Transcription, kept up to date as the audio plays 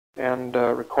and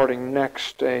recording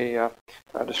next a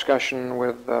discussion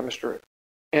with Mr.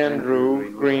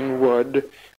 Andrew Greenwood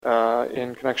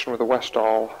in connection with the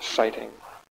Westall sighting.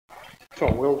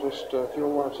 So we'll just, if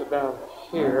you'll want to sit down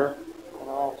here, and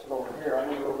I'll sit over here. I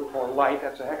need a little bit more light.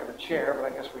 That's a heck of a chair,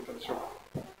 but I guess we can sort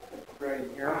of grade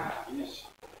here.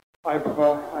 I've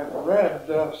read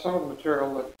some of the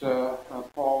material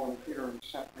that Paul and Peter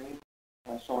sent me,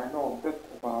 so I know a bit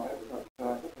about it, but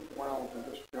I think it's well to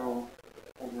just go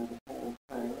over the whole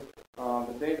thing.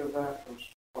 The date of that was,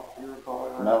 what do you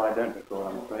recall? No, I don't recall,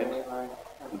 I'm afraid. I'm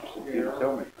interested for you to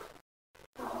tell me.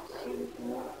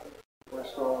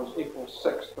 Westall was April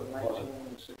 6th of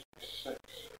 1966.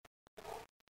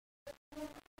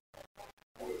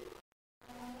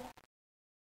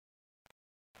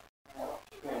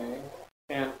 Okay.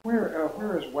 And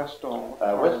where is Westall?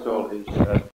 Westall is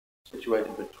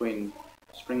situated between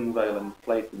Springvale and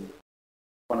Clayton.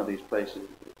 One of these places.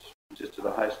 It consists of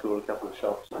a high school, a couple of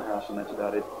shops, and a house, and that's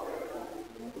about it.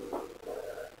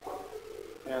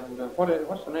 And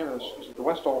what's the name of this? Is it the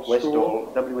Westall School?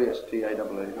 Westall, W-E-S-T-A-L-L.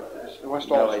 The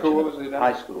Westall School, is it?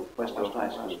 High School. Westall High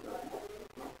School.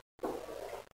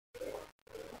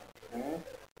 Okay.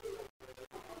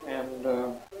 And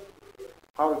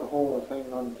how did the whole thing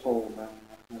unfold then?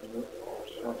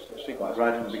 What's the sequence?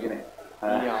 Right from the beginning.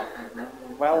 Yeah.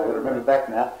 Well, I remember back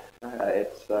now. I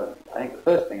think the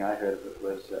first thing I heard of it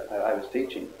was I was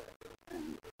teaching,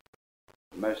 and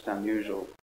most unusual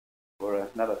for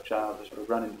another child to sort of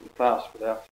run into the class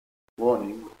without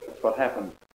warning. That's what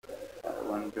happened.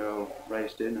 One girl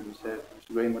raced in and said,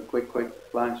 "Mr. Greenwood, quick,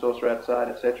 flying saucer outside,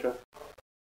 etc."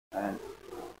 And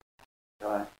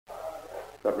I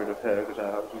got rid of her because I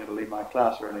wasn't going to leave my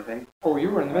class or anything. Oh,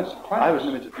 you were in the midst of class? I was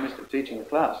in the midst of teaching the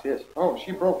class, yes. Oh,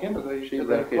 she broke into the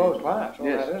closed class. Oh,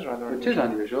 yes. That is rather unusual. It is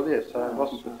unusual, yes. I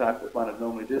wasn't the type that one would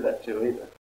normally do that to either.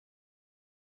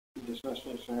 You dismissed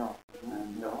me, so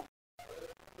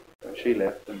and she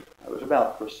left, and it was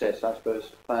about recess, I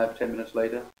suppose, 5-10 minutes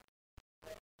later.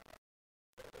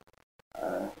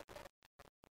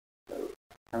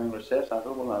 Having recess, I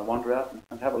thought, well, I'll wander out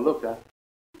and have a look.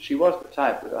 She was the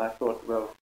type that I thought,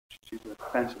 well, she's a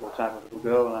fanciful type of little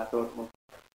girl, and I thought, well,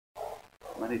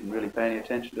 I didn't really pay any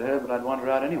attention to her, but I'd wander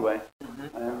out anyway.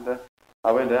 Mm-hmm. And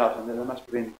I went out, and there must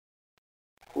have been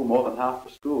more than half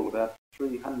the school, about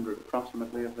 300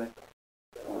 approximately of the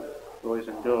boys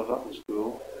and girls of the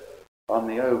school, on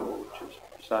the oval, which is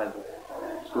beside the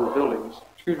school buildings.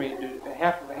 Excuse me,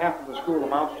 half of the school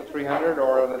amounts to 300,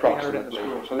 or the 300 in the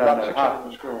school? So about 600 in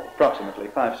the school. Approximately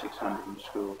 500-600 in the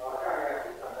school.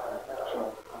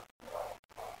 So,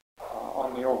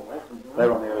 on the oval. Mm-hmm. They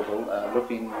were on the oval,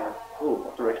 looking.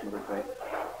 What direction would it be?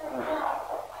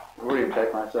 I'll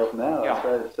orientate myself now. Yeah. I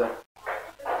suppose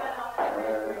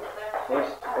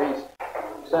west, east,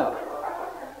 south.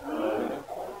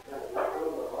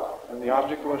 And the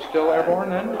object was still airborne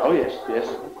then? Oh yes.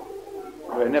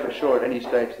 We were never sure at any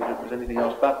stage that it was anything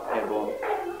else but airborne.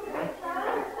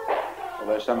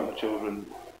 Although some of the children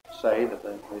say that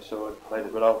they saw it later,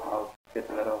 but I'll get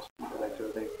to that. I'll get back to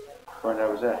the point I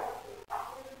was at.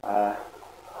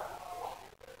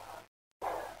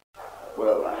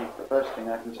 Well, I think the first thing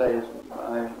I can say is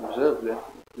I observed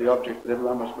the object that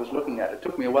everyone was looking at. It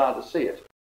took me a while to see it.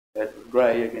 That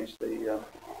grey against the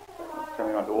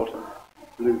coming on to autumn,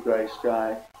 blue-grey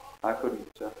sky. I couldn't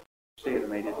see it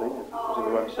immediately. As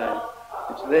everyone saying,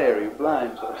 "It's there, you're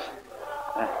blind." So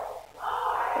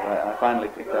I finally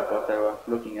picked up what they were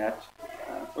looking at.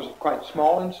 Was it quite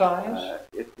small in size?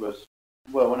 It was,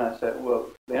 well, when I say,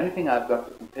 well, the only thing I've got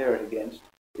to compare it against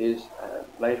is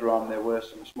later on there were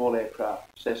some small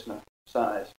aircraft, Cessna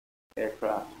size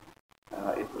aircraft.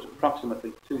 It was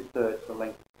approximately 2/3 the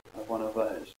length of one of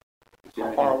those.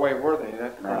 How far away were they?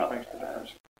 That of course makes the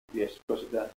difference. Yes, of course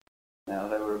it does. Now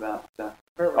they were about.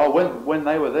 When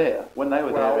they were there,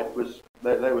 it was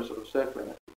they were sort of circling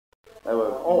it. They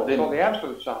were. So the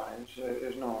absolute size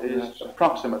is known. Is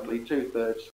approximately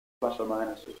 2/3 plus or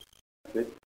minus a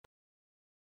bit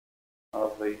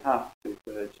of the half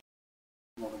 2/3,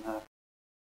 more than half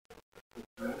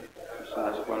the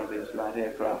size of one of these light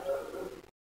aircraft.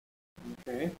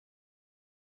 Okay.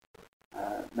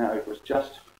 Now it was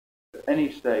just at any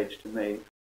stage to me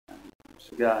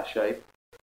cigar shape,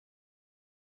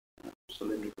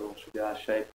 cylindrical cigar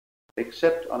shape,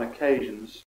 except on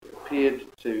occasions it appeared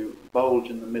to bulge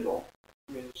in the middle.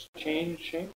 It's chain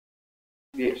shape?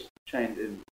 Yes, chained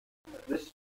in.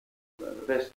 This, the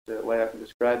best way I can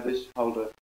describe this, hold a,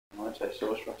 I won't say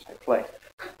saucer, I say plate.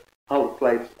 Hold a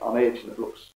plate on edge and it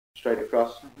looks straight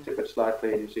across, tip it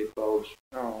slightly and you see it bulge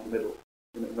in the middle.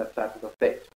 That type of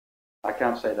effect. I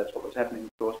can't say that's what was happening,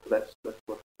 of course, but that's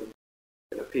what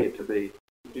it appeared to be.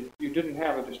 You didn't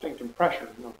have a distinct impression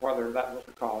of whether that was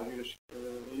the cause. You just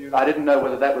I didn't know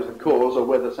whether that was the cause or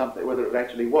whether it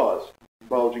actually was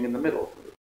bulging in the middle,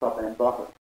 top and bottom.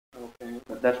 Okay.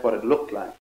 But that's what it looked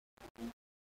like.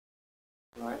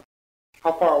 Right.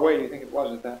 How far away do you think it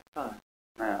was at that time?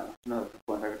 Now, that's another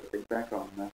point I have to think back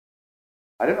on.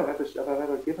 I don't know if I've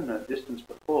ever given a distance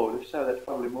before. If so, that's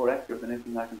probably more accurate than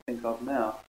anything I can think of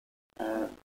now.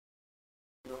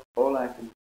 All I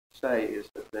can say is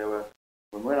that there were,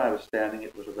 from where I was standing,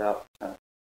 it was about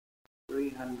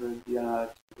 300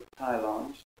 yards to the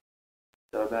pylons,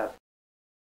 so about,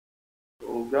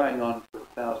 all going on for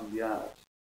 1,000 yards.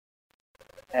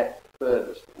 At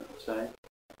furthest, I would say.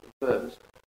 Furthest.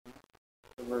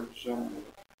 There was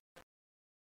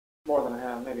more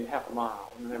than maybe half a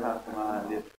mile. Half a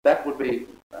mile, yeah. That would be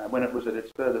when it was at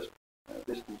its furthest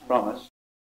distance from us.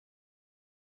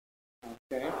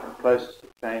 Okay. The closest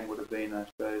it came would have been, I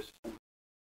suppose,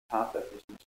 half that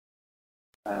distance.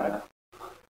 Right.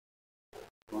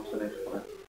 What's the next one?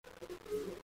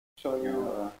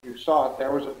 So you saw it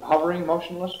there. Was it hovering,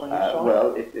 motionless when you saw it?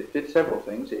 Well, it did several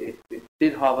things. It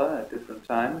did hover at different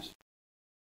times.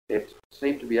 It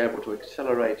seemed to be able to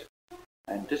accelerate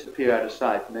and disappear out of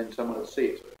sight, and then someone would see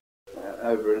it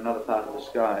over in another part of the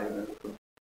sky,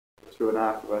 through an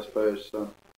arc of, I suppose,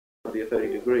 20 or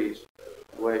 30 degrees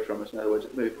away from us. In other words,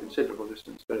 it moved considerable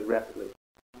distance very rapidly,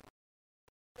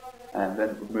 and then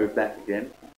it would move back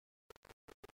again.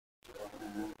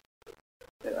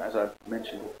 As I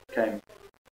mentioned, it came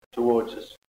towards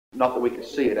us. Not that we could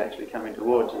see it actually coming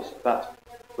towards us, but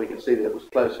we could see that it was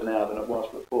closer now than it was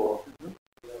before.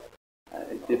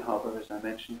 It did hover, as I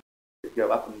mentioned. It could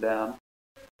go up and down.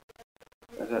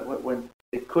 When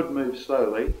it could move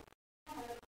slowly,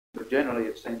 but generally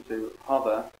it seemed to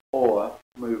hover or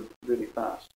move really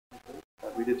fast.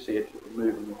 We did see it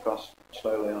moving across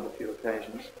slowly on a few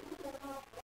occasions.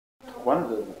 One of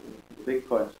the big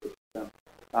points that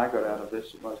I got out of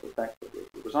this was the fact that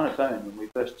it was on its own when we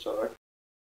first saw it.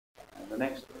 And the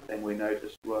next thing we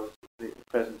noticed was the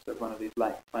presence of one of these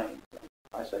light planes.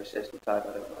 I say Cessna type,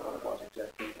 I don't know what it was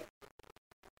exactly.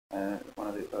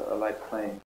 A light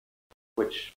plane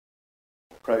which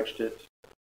approached it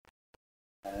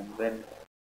and then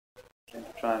came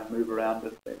to try and move around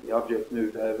it. The object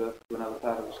moved over to another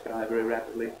part of the sky very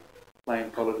rapidly. The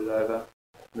plane followed it over,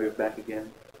 moved back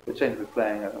again. It seemed to be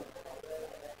playing a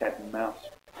cat and mouse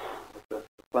with the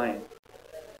plane.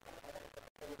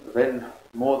 Then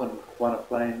more than one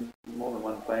plane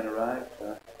arrived.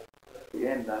 At the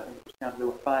end, I think it was counted there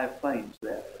were 5 planes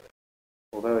there.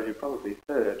 Although, as you probably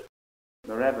heard,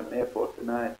 Moorabbin Airport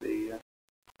denied the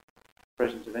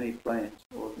presence of any planes,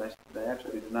 or they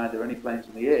absolutely denied there were any planes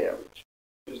in the air. Which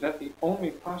is that the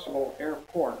only possible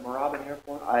airport, Moorabbin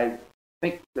Airport? I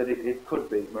think that it could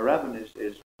be. Moorabbin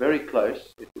is very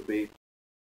close. It would be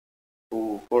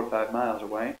 4 or 5 miles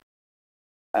away.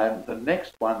 And the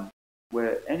next one,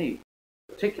 where any,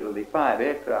 particularly 5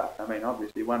 aircraft, I mean,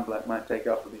 obviously one bloke might take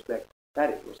off from his back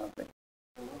paddock or something,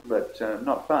 but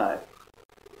not 5.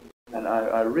 And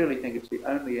I really think it's the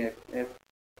only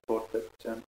airport that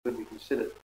could be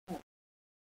considered.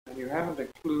 And you haven't a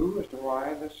clue as to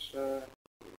why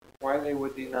they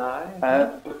would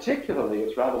deny? Particularly,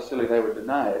 it's rather silly they would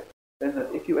deny it. Then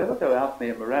that if you ever go out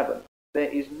near Moorabbin, there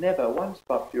is never one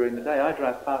spot during the day. I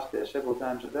drive past there several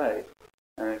times a day,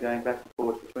 going back and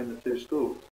forth between the 2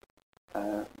 schools.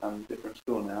 I'm a different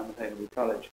school now, I'm at Hagley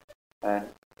College. And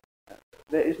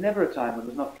there is never a time when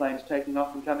there's not planes taking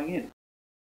off and coming in.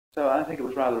 So I think it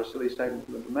was rather a silly statement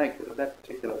for them to make that at that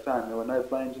particular time there were no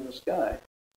planes in the sky.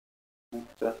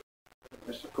 But,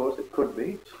 yes, of course, it could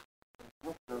be.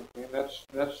 Okay,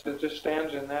 it just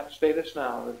stands in that status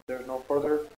now, that there's no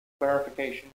further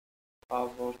clarification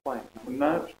of those planes.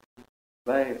 No,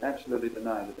 they absolutely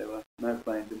denied that there were no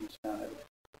planes in the sky.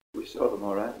 We saw them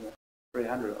all right,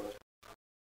 300 of us.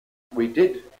 We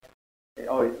did,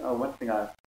 one thing I'd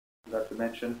like to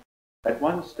mention, at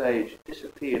one stage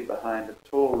disappeared behind a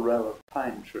tall row of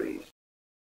pine trees.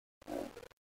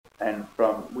 And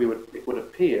it would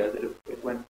appear that it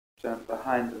went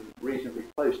behind them reasonably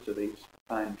close to these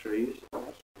pine trees.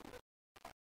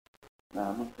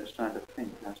 Now, I'm just trying to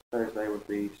think. I suppose they would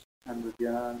be 600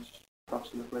 yards,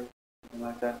 approximately, something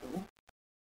like that.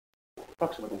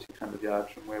 Approximately 600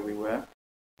 yards from where we were.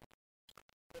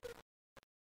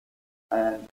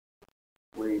 And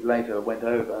we later went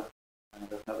over,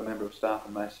 and another member of staff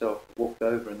and myself walked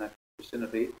over in that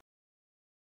vicinity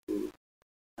to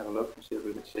have a look and see if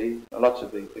we could see. Lots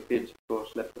of the kids, of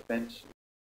course, left the fence,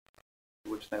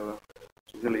 which they were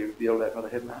severely yelled at by the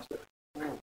headmaster.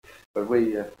 But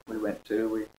we went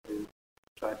too. We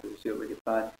tried to see what we could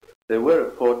find. There were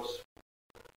reports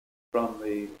from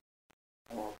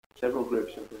several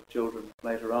groups of the children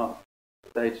later on.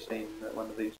 They'd seen one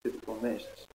of these typical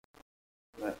nests,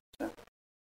 but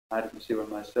I didn't see one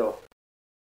myself.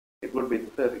 It would be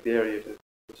the perfect area to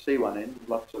see one in,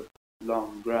 lots of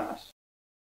long grass.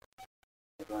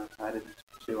 But I didn't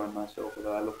see one myself,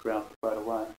 although I looked around for quite a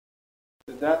while.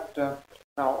 Did that,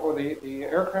 now, the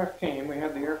aircraft came, we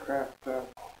had the aircraft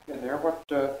in there. What,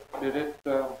 did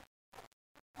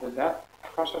that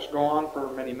process go on for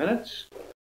many minutes?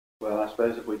 Well, I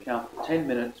suppose if we count 10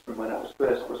 minutes from when it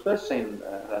was first seen,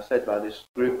 as I said, by this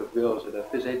group of girls at a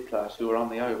phys ed class who were on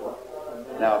the oval.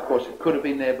 Now, of course, it could have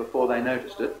been there before they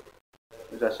noticed it.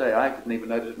 As I say, I didn't even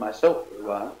notice it myself for a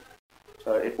while.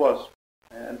 So it was,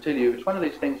 it's one of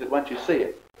these things that once you see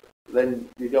it, then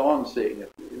you go on seeing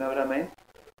it. You know what I mean?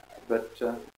 But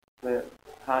they're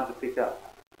hard to pick up.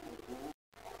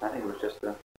 I think it was just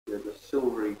the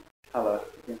silvery colour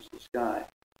against the sky.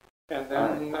 And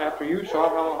then after you saw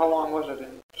it, how long was it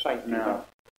in sight? Now,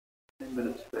 10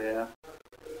 minutes there,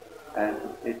 and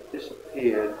it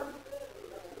disappeared.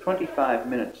 25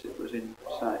 minutes it was in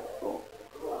sight for.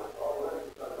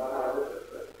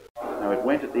 Now, it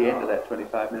went at the end of that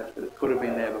 25 minutes, but it could have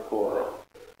been there before that.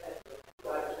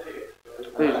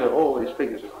 All these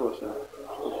figures, of course, are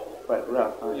quite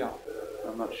rough.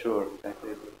 I'm not sure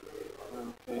exactly.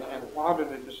 Okay, and how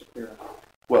did it disappear?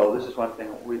 Well, this is one thing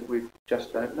we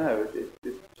just don't know.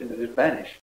 It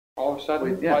vanished. All of a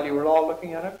sudden, while you were all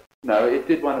looking at it? No, it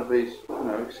did one of these,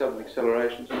 sudden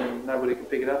accelerations, and then nobody could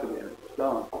pick it up again. It's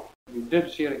gone. You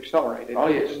did see it accelerate. It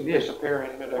didn't disappear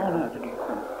in midair. Oh, no, it didn't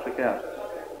flick out.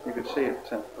 You could see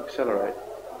it accelerate.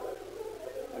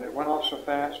 And it went off so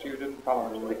fast you didn't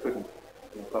follow it. We couldn't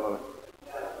follow it.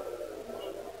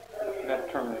 That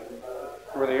terminated.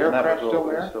 Were the aircraft still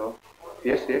there?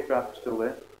 Yes, the aircraft was still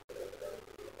there.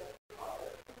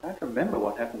 I can't remember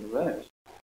what happened to those.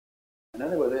 I know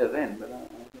they were there then, but I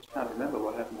just can't remember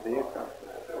what happened to the aircraft.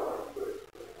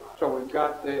 So we've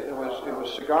got it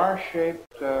was cigar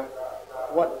shaped.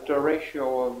 What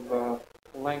ratio of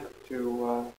length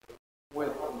to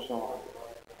width and so on?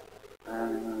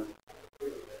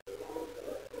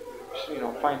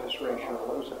 Fineness ratio.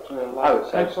 What was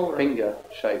it? Pencil? Finger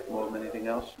shape more than anything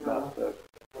else. About the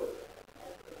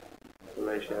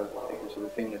ratio of the thickness of the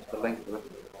finger to the length of it.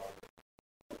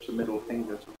 It's a middle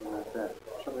finger, something like that.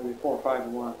 So maybe 4 or 5 to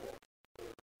 1.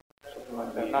 Something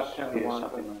like that. Not 10 to 1.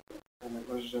 Something like that. And it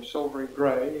was silvery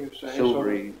gray, you say.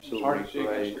 Silvery gray.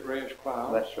 Gray. The grayish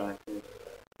cloud. That's right. Yes.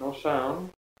 No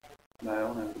sound.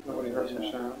 No. Nobody heard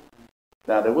the sound.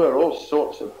 Now, there were all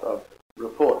sorts of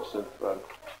reports of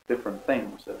different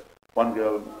things. One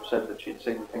girl said that she'd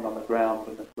seen the thing on the ground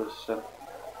and it was,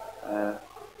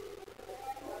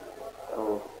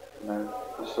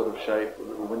 this sort of shape with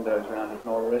little windows around it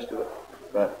and all the rest of it.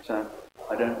 But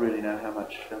I don't really know how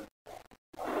much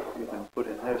you can put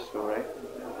in her story.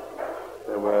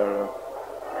 There was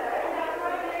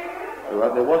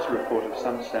a report of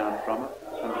some sound from it,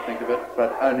 come to think of it,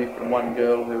 but only from one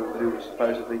girl who was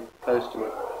supposedly close to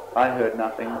it. I heard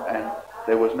nothing, and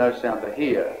there was no sound to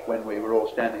hear when we were all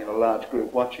standing in a large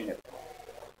group watching it.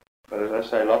 But as I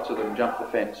say, lots of them jumped the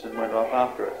fence and went off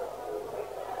after it.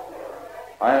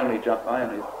 I only left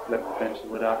the fence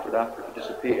and went after it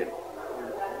disappeared.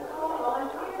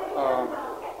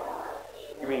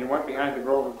 You mean it went behind the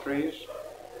grove of trees?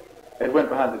 It went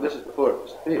behind this is before it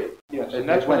disappeared. Yes, and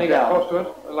that's when they got close to it,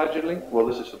 allegedly? Well,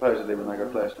 this is supposedly when they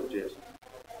got close to it, yes.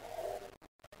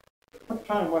 What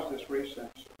time was this recess?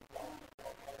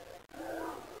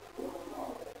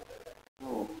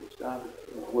 We started,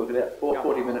 we'll work it out, 4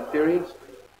 40-minute periods,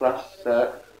 plus,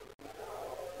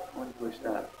 when did we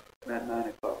start? Around 9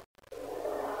 o'clock.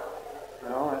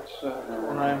 Well, that's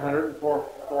 900 and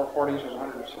 440 is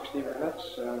 160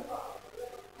 minutes.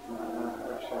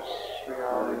 Which is 3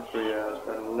 hours. 3 hours,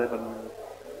 about 11.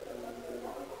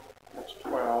 That's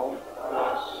 12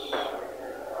 plus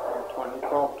 20.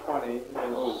 12:20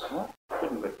 is.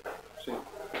 Couldn't be. See.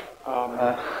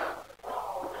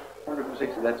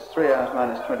 160. That's 3 hours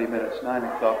minus 20 minutes. 9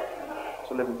 o'clock.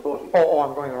 It's 11:40. Oh,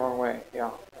 I'm going the wrong way.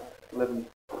 Yeah.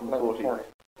 11:40.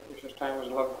 Recess time was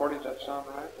 11:40. Does that sound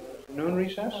right? Noon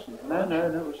recess? No.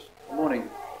 It was morning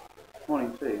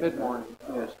tea. Mid-morning.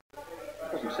 Yes.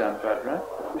 Doesn't sound quite right.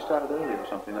 We started early or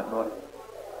something that morning.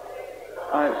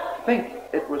 I think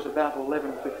it was about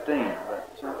 11:15, but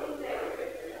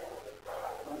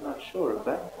I'm not sure of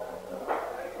that.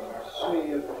 Let's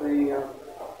see if the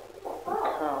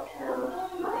count here.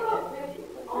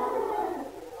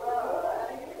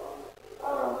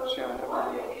 See, I have a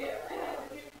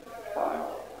file.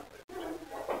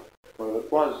 Well,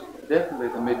 it was definitely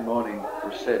the mid-morning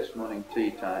recess, morning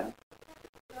tea time.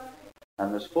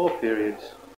 And there's 4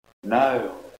 periods.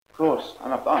 No, of course,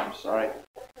 I'm sorry.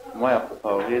 I'm way off the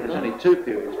pole here. There's only 2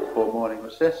 periods before morning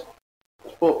recess.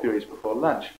 There's 4 periods before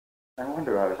lunch. No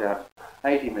wonder I was out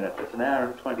 80 minutes. It's an hour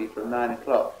and 20 from 9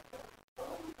 o'clock.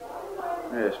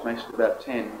 Yes, makes it about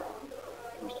 10.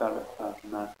 We started at 5 to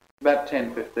 9. About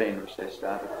 10:15 recess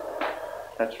started.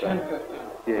 That's right. 10:15.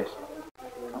 Yes.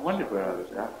 I wondered where I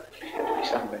was out. It had to be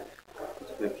somewhere.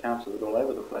 The accounts of it all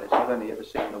over the place. I've only ever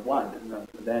seen the one in the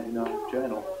Dandenong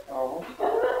Journal. Oh.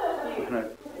 No,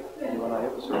 the one I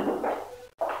ever saw.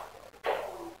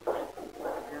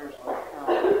 Here's the account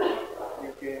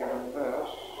you gave in this.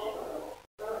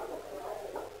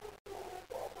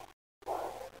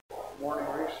 Morning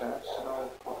recess, no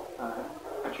time.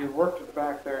 But you worked it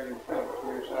back there, you think, to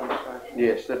your satisfaction.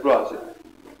 Yes, that was it.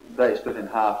 They split in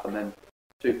half and then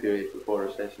 2 periods before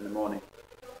recess in the morning.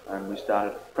 And we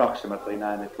started approximately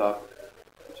 9 o'clock.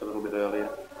 It's a little bit earlier.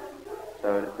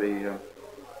 So it'd be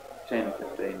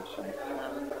 10:15, say.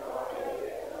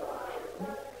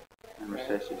 And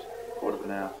recess is quarter of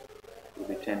an hour. It'll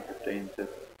be 10:15 to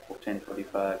or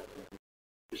 10:25.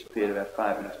 Disappeared about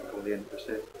 5 minutes before the end of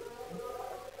recess.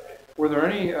 Were there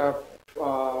any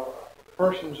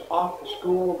persons off the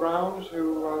school grounds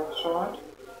who saw it?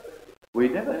 We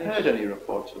never heard any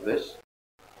reports of this.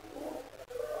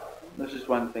 This is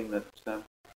one thing that a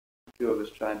few of us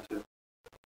tried to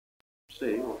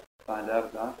see or find out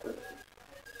about, but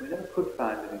we never could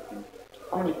find anything.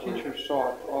 How many teachers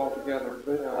saw it altogether?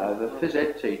 The phys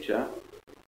ed teacher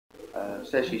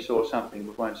says she saw something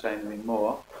but won't say anything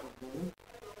more.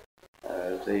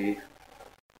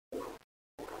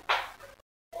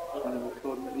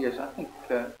 Yes, I think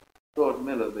Claude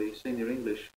Miller, the senior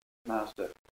English master.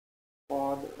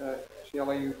 Claude,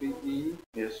 C-L-A-U-D-E?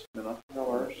 Yes, Miller.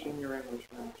 Miller, senior English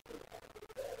master.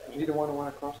 Was he the one who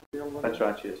went across the field with That's it?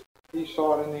 right, yes. He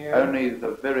saw it in the air? Only the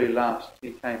very last,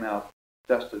 he came out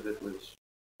just as it was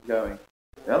going.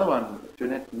 The other one,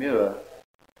 Jeanette Muir,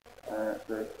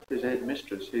 the phys ed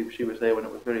mistress, she was there when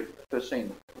it was very first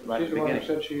seen, right She's at the the one beginning. who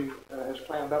said she has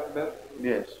climbed up a bit?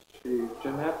 Yes.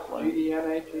 Jeanette,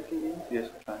 G-E-N-A-T-T-E? Yes,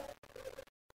 that's right.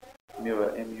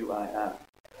 Muir, M-U-I-R.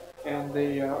 And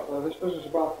this business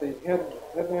about the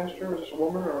headmaster, was this a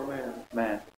woman or a man?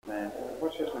 Man.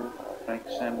 What's his name? Frank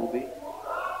Sambleby.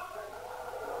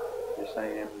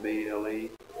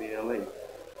 S-A-M-B-L-E-B-L-E.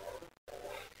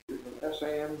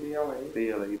 S-A-M-B-L-E.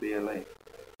 B-L-E.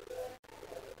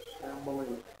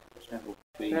 Sambleby.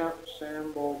 Sambleby.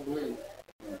 Sambleby.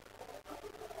 Yeah.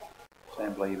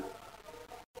 Sambleby.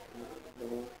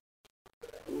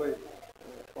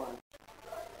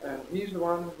 And he's the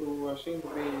one who seemed to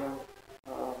be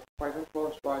quite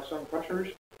influenced by some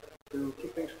pressures to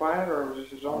keep things quiet, or was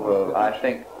this his own? Well, I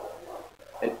think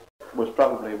it was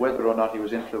probably whether or not he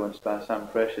was influenced by some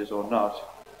pressures or not.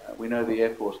 We know the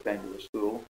Air Force came to the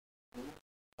school.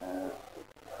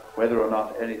 Whether or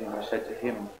not anything was said to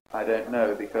him, I don't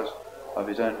know, because of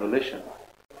his own volition.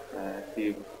 I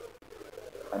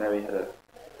know he had a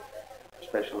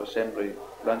special assembly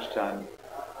lunchtime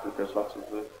because lots of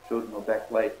the children were back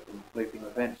late from leaping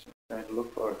the fence and going to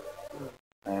look for it.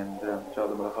 And told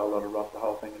them a whole lot of rot the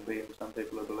whole thing would be for some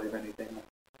people who believe anything.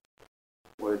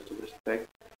 Words to this effect.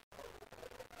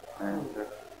 And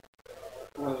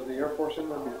was the Air Force in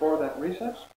there before that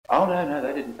recess? Oh no,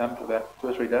 they didn't come for about 2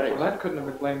 or 3 days. So that couldn't have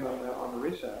been blamed on the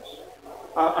recess.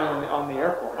 On the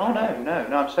Air Force. Oh no,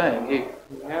 I'm saying he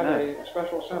had a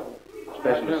special assembly.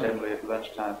 Special assembly at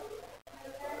lunchtime.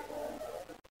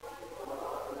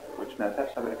 Which, no,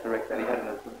 that's not going to correct that. He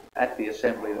had at the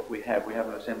assembly that we have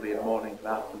an assembly in the morning and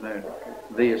afternoon.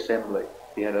 The assembly,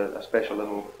 he had a special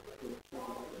little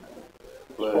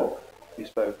blurb. He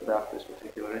spoke about this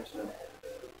particular incident.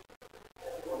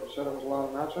 You said it was a lot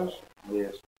of nonsense?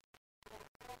 Yes.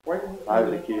 I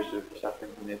was accused of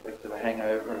suffering from the effects of a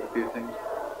hangover and a few things,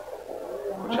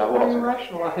 which I wasn't. How do you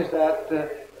rationalize that?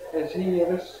 Is he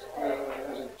is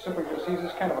it simply because he's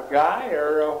this kind of a guy,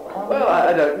 or? Well,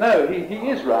 I don't know. He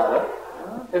is rather.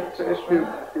 He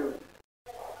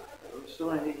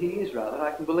is rather.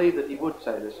 I can believe that he would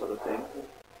say this sort of thing.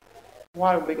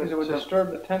 Why? Because it would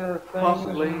disturb the tenor of things?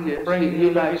 Possibly, yes.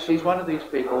 He's one of these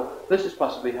people. This is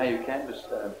possibly how you can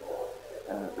describe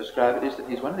it, is that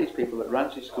he's one of these people that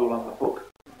runs his school on the book.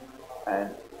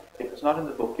 And if it's not in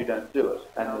the book, you don't do it.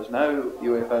 And there's no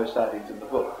UFO sightings in the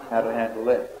book, how to handle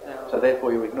them. So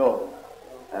therefore you ignore them.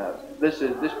 This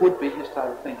would be his type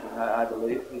of thinking, I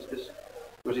believe. It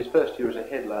was his first year as a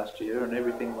head last year, and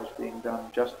everything was being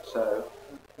done just so.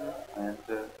 And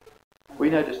We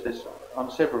noticed this on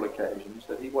several occasions,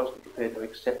 that he wasn't prepared to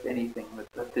accept anything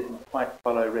that didn't quite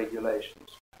follow regulations.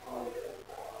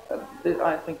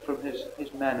 I think from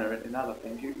his manner and in other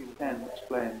things, you can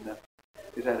explain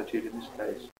his attitude in this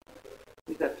case.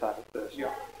 He's that type of person.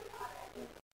 Yeah.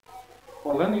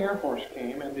 Well, then the Air Force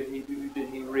came, and did he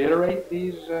reiterate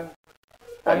these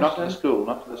not to the school,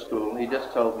 not to the school. He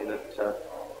just told me that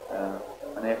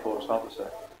an Air Force officer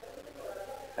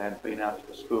had been out to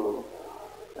the school,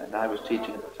 and I was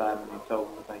teaching at the time, and he told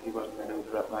me that he wasn't going to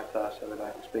interrupt my class so that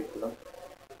I could speak to them,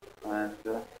 and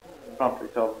promptly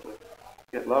told them to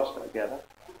get lost, I gather.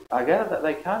 I gather that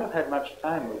they can't have had much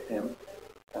time with him,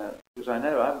 because I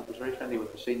know I was very friendly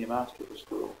with the senior master of the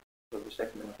school, of the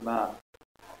second in command,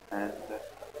 and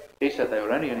he said they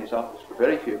were only in his office for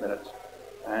very few minutes,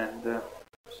 and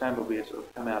Sambleby had sort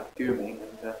of come out fuming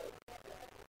and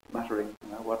muttering,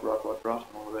 what rot,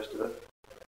 and all the rest of it.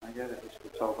 I gather he sort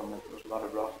of told them that there was a lot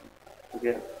of rot, and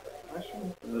forget it.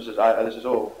 And this is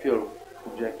all pure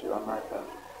conjecture on my part.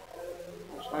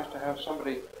 It's nice to have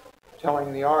somebody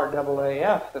telling the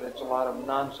RAAF that it's a lot of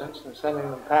nonsense and sending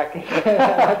them packing.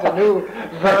 That's a new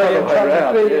variant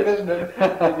of the theme, isn't it?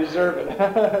 They deserve it.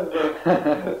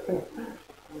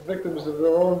 The victims of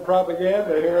their own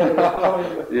propaganda here.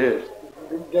 Yes.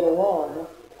 Get along.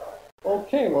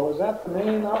 Okay, well, is that the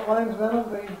main outlines then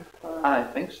of the... I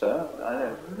think so. I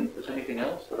don't think there's anything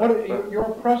else.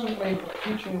 You're presently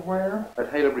teaching where?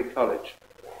 At Haileybury College.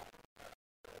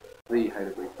 The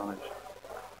Haileybury College.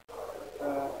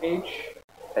 H...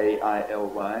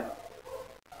 A-I-L-Y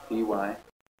B-Y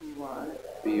E-Y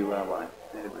B-U-R-Y.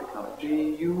 Haileybury College.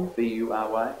 B-U...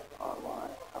 B-U-R-Y. R-Y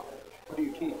College. What do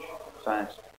you teach?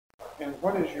 Science. And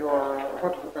what is your...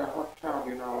 What town do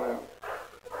you now live?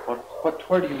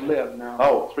 Where do you live now?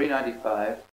 Oh,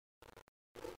 395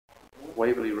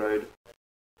 Waverley Road,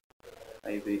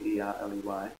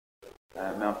 A-V-E-R-L-E-Y,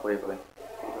 Mount Waverley.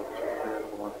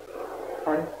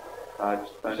 Pardon?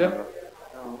 Just phone number.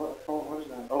 What is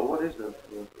that? Oh, what is the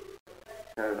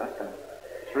code? I can't.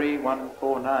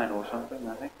 3149 or something,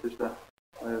 I think, is the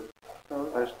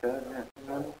postcode,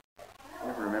 yeah. I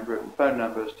never remember it. The phone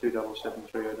number is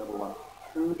 2773011.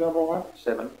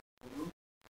 277?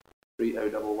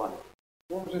 3011.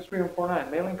 What was it,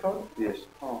 3149? Mailing code? Yes.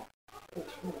 Oh.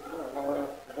 Well,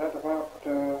 is that about,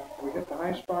 we get the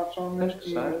high spots on this, do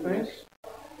you think? Yes.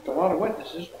 It's a lot of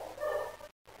witnesses.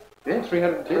 Yes.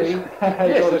 303,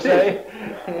 yes, to say.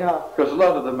 Yeah. Because a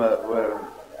lot of them were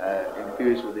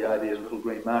infused with the idea of little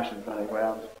green Martians running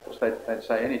around. Of course, they'd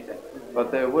say anything. But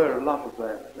there were a lot of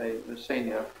the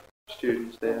senior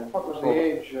students there. What was the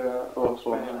age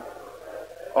span?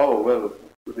 Oh, well, it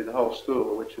would be the whole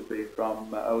school, which would be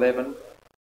from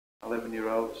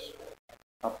 11-year-olds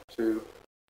up to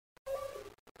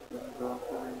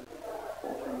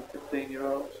 14,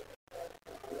 15-year-olds.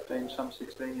 15, some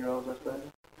 16-year-olds, I suppose.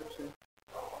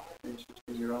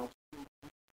 16-year-olds.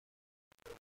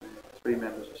 3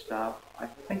 members of staff. I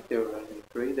think there were only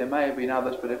 3. There may have been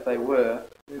others, but if they were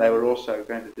also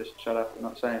going to just shut up and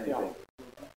not say anything.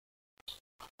 Yeah.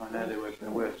 I know there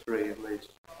were 3 at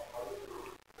least.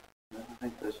 I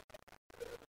think there's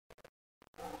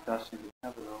does seem to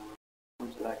cover all the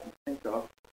ones that I can think of.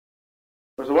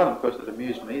 Because the one, of course, that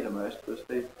amused me the most was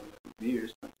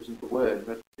amused isn't the word,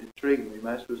 but intrigued me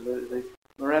most was the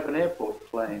Moorabbin Airport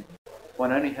plane.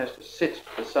 One only has to sit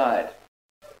beside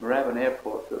Moorabbin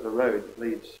Airport, the road that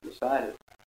leads beside it,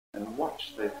 and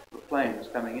watch the planes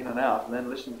coming in and out, and then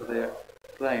listen to their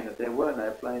claim that there were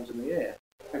no planes in the air.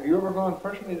 Have you ever gone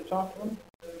personally to talk to them?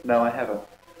 No, I haven't.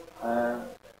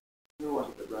 Who was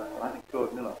it that ran? I think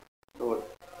Claude Miller.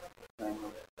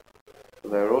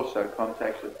 They were also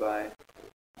contacted by,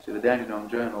 the Dandenong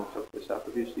Journal took this up.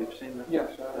 Have you seen the,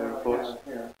 yes, the reports?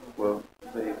 Yeah. Well,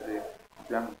 the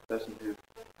young person who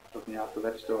took me after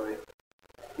that story,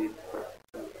 he was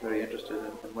very interested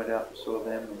and went out and saw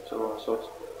them and saw all sorts,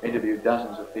 interviewed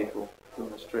dozens of people from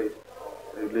the street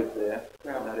who lived there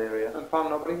in that area. And found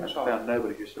nobody who saw it? Found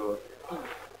nobody who saw it.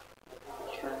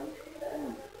 Strange.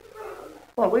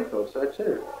 Well, we thought so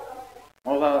too.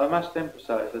 Although I must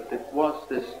emphasise that it was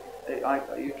this,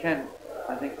 you can,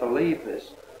 I think, believe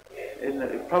this, in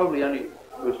that it probably only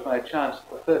was by chance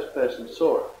the first person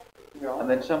saw it, and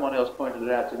then someone else pointed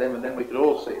it out to them, and then we could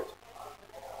all see it.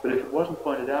 But if it wasn't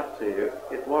pointed out to you,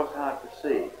 it was hard to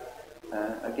see.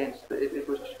 It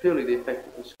was just purely the effect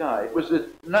of the sky. It was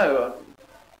no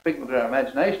figment of our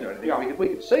imagination or anything. Yeah. We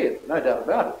could see it, no doubt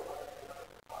about it.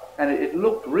 And it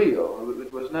looked real.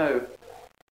 It was no.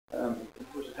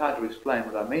 It was hard to explain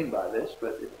what I mean by this,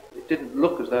 but it didn't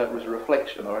look as though it was a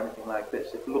reflection or anything like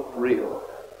this. It looked real.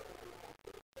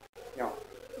 Yeah.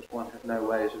 Because one had no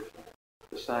ways of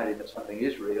deciding that something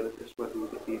is real. It's just whether we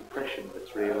get the impression that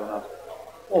it's real or not.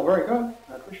 Well, very good.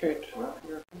 I appreciate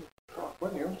your talk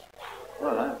with you.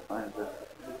 Well, I find it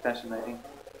a fascinating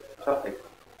topic,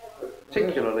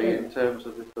 particularly in terms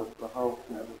of the whole,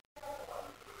 you know,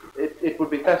 it would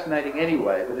be fascinating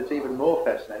anyway, but it's even more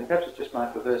fascinating. Perhaps it's just my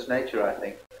perverse nature, I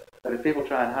think. But if people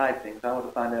try and hide things, I want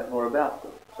to find out more about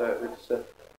them. So it's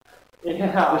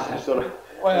Yeah. sort of,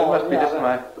 Well, it must be yeah, just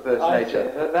my perverse I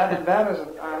nature. see. That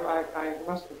isn't. I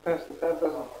must confess that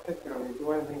doesn't particularly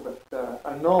do anything but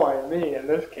annoy me in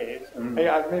this case. Maybe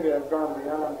I've gone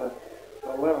beyond the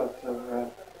limits of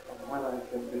when I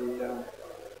can be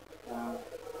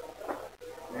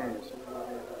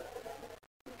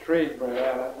intrigued by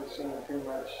that. I've just seen too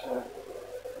much.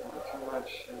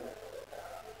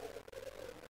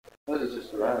 Well, it's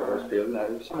just the way I always feel. You know,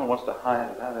 if someone wants to hide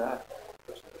it,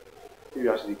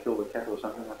 curiosity killed the cat or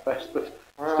something like that. But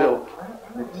Well, still, I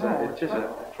don't know. it's just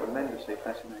a tremendously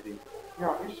fascinating.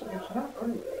 Yeah, it's not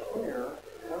really clear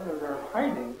whether they're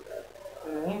hiding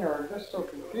anything or just so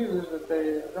confused that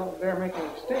they're making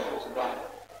statements about it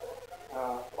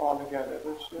altogether.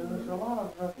 There's a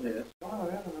lot of Yes.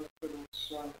 evidence that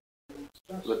it's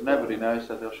just, But nobody knows,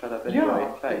 so they'll shut up anyway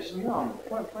in case.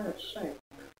 Play it safe.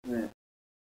 Yeah.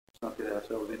 Let's not get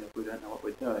ourselves in if we don't know what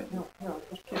we're doing.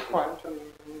 Just keep quiet until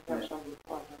you have something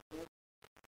quiet.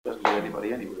 Doesn't do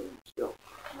anybody any good, still.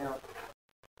 Yeah.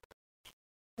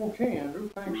 Okay, Andrew,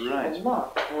 thanks Right. a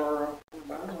lot for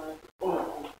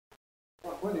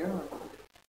what with you.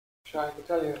 I can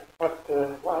tell you what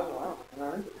it was.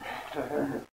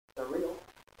 They're real.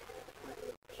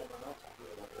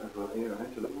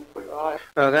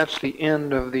 That's the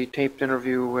end of the taped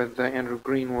interview with Andrew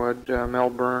Greenwood,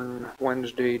 Melbourne,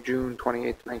 Wednesday, June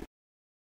 28th,